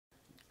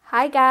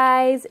Hi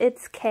guys,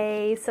 it's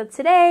Kay. So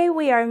today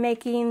we are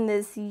making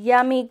this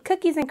yummy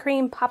cookies and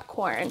cream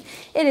popcorn.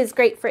 It is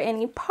great for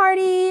any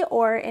party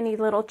or any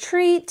little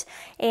treat,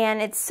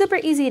 and it's super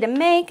easy to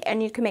make,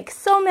 and you can make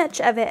so much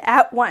of it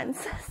at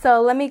once.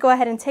 So let me go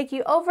ahead and take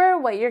you over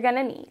what you're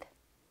gonna need.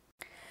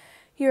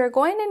 You're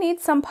going to need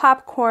some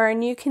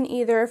popcorn. You can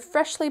either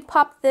freshly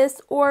pop this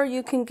or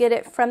you can get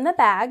it from the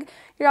bag.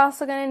 You're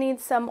also going to need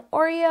some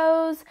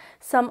Oreos,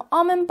 some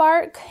almond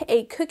bark,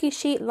 a cookie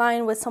sheet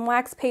lined with some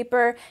wax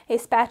paper, a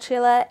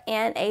spatula,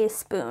 and a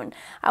spoon.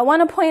 I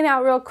want to point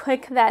out real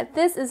quick that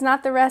this is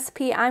not the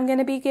recipe I'm going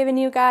to be giving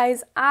you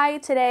guys. I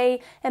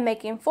today am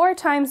making 4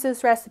 times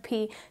this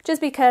recipe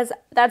just because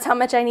that's how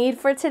much I need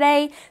for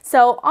today.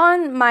 So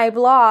on my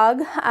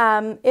blog,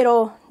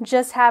 it'll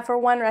just have for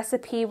one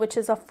recipe, which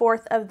is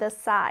 1/4 of the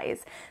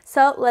size.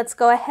 So let's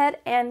go ahead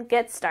and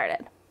get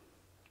started.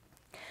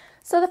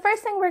 So the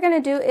first thing we're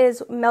going to do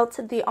is melt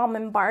the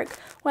almond bark.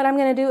 What I'm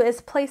going to do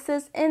is place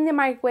this in the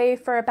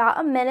microwave for about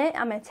a minute.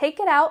 I'm going to take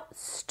it out,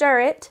 stir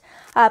it,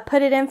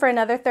 put it in for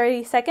another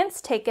 30 seconds,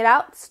 take it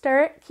out,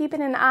 stir it,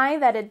 keeping an eye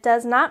that it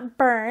does not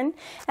burn.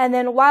 And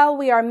then while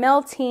we are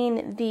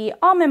melting the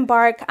almond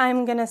bark,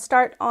 I'm going to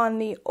start on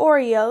the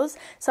Oreos.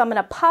 So I'm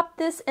going to pop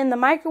this in the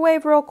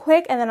microwave real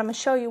quick, and then I'm going to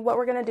show you what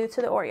we're going to do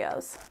to the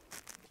Oreos.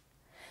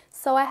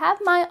 So I have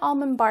my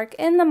almond bark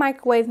in the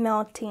microwave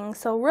melting.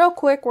 So real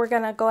quick, we're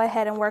going to go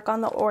ahead and work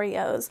on the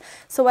Oreos.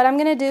 So what I'm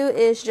going to do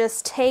is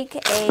just take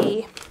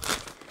a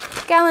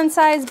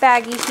gallon-sized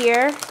baggie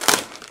here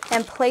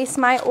and place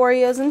my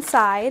Oreos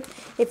inside.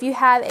 If you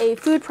have a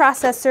food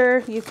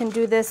processor, you can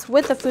do this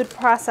with a food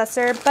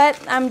processor, but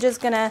I'm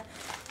just going to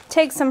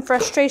take some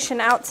frustration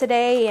out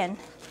today and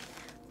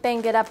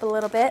bang it up a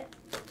little bit.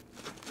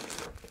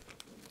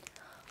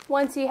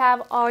 Once you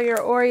have all your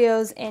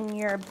Oreos in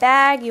your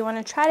bag, you want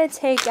to try to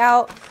take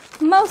out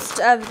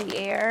most of the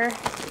air.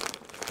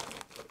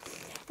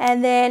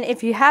 And then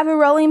if you have a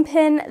rolling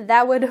pin,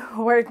 that would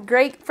work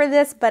great for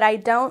this, but I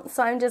don't.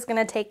 So I'm just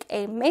going to take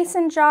a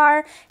mason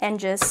jar and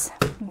just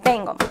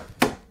bang them.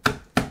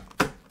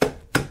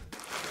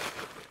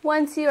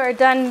 Once you are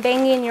done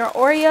banging your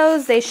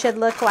Oreos, they should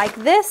look like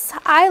this.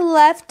 I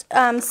left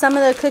some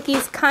of the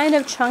cookies kind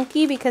of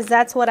chunky because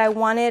that's what I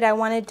wanted. I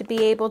wanted to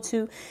be able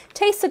to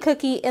taste the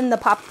cookie in the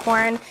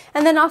popcorn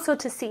and then also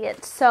to see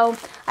it. So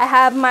I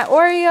have my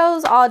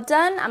Oreos all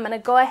done. I'm going to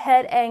go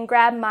ahead and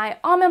grab my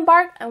almond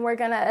bark and we're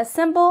going to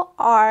assemble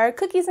our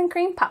cookies and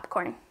cream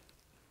popcorn.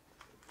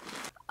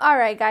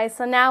 Alright guys,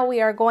 so now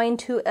we are going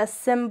to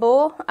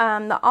assemble.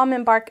 The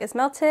almond bark is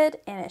melted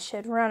and it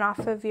should run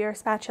off of your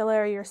spatula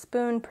or your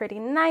spoon pretty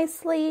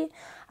nicely.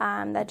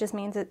 That just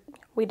means that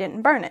we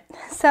didn't burn it.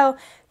 So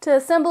to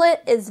assemble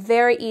it is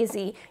very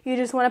easy. You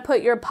just want to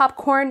put your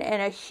popcorn in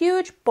a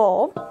huge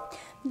bowl.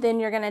 Then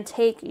you're going to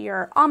take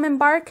your almond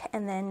bark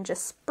and then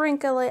just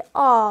sprinkle it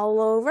all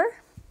over.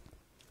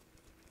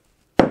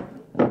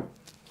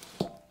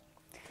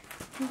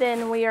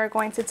 Then we are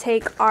going to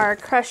take our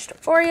crushed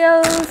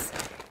Oreos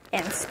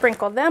and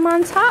sprinkle them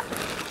on top.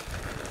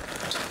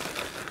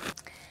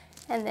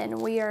 And then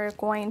we are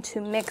going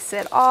to mix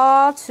it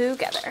all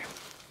together.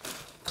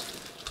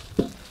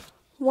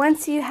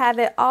 Once you have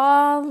it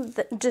all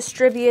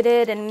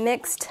distributed and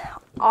mixed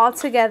all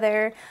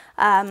together,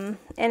 and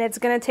it's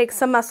going to take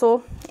some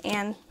muscle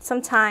and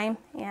some time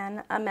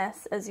and a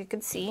mess, as you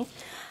can see.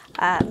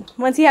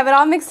 Once you have it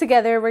all mixed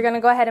together, we're going to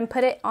go ahead and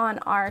put it on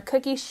our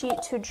cookie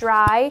sheet to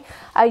dry.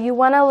 You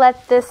want to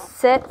let this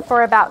sit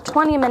for about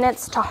 20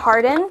 minutes to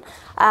harden.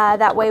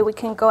 That way we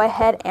can go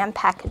ahead and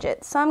package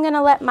it. So I'm going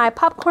to let my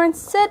popcorn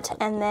sit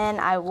and then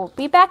I will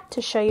be back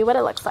to show you what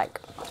it looks like.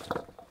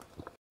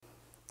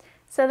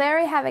 So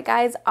there we have it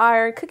guys,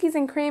 our cookies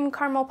and cream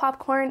caramel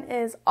popcorn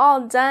is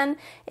all done.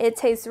 It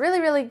tastes really,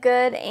 really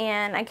good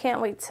and I can't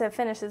wait to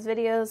finish this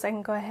video so I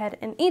can go ahead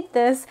and eat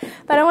this.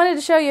 But I wanted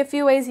to show you a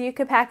few ways you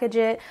could package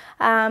it.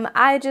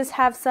 I just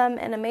have some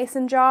in a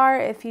mason jar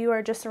if you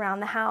are just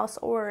around the house,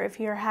 or if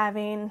you're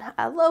having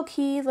a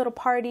low-key little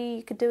party,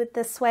 you could do it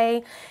this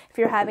way. If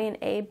you're having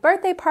a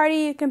birthday party,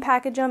 you can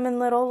package them in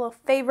little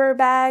favor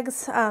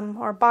bags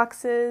or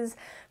boxes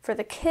for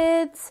the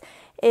kids.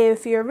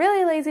 If you're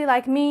really lazy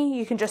like me,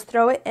 you can just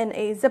throw it in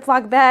a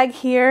Ziploc bag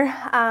here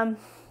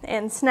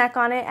and snack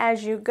on it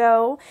as you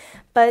go.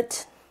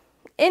 But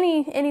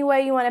any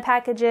way you want to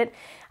package it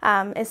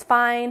is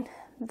fine.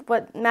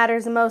 What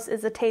matters the most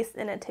is the taste,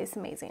 and it tastes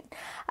amazing.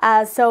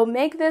 So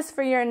make this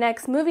for your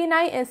next movie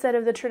night. Instead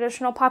of the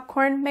traditional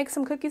popcorn, make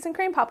some cookies and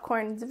cream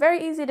popcorn. It's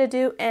very easy to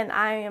do, and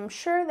I am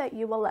sure that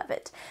you will love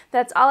it.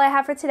 That's all I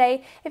have for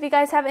today. If you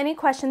guys have any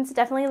questions,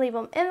 definitely leave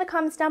them in the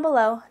comments down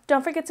below.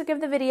 Don't forget to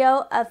give the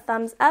video a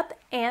thumbs up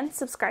and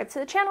subscribe to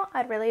the channel.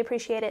 I'd really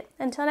appreciate it.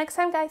 Until next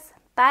time, guys.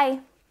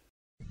 Bye.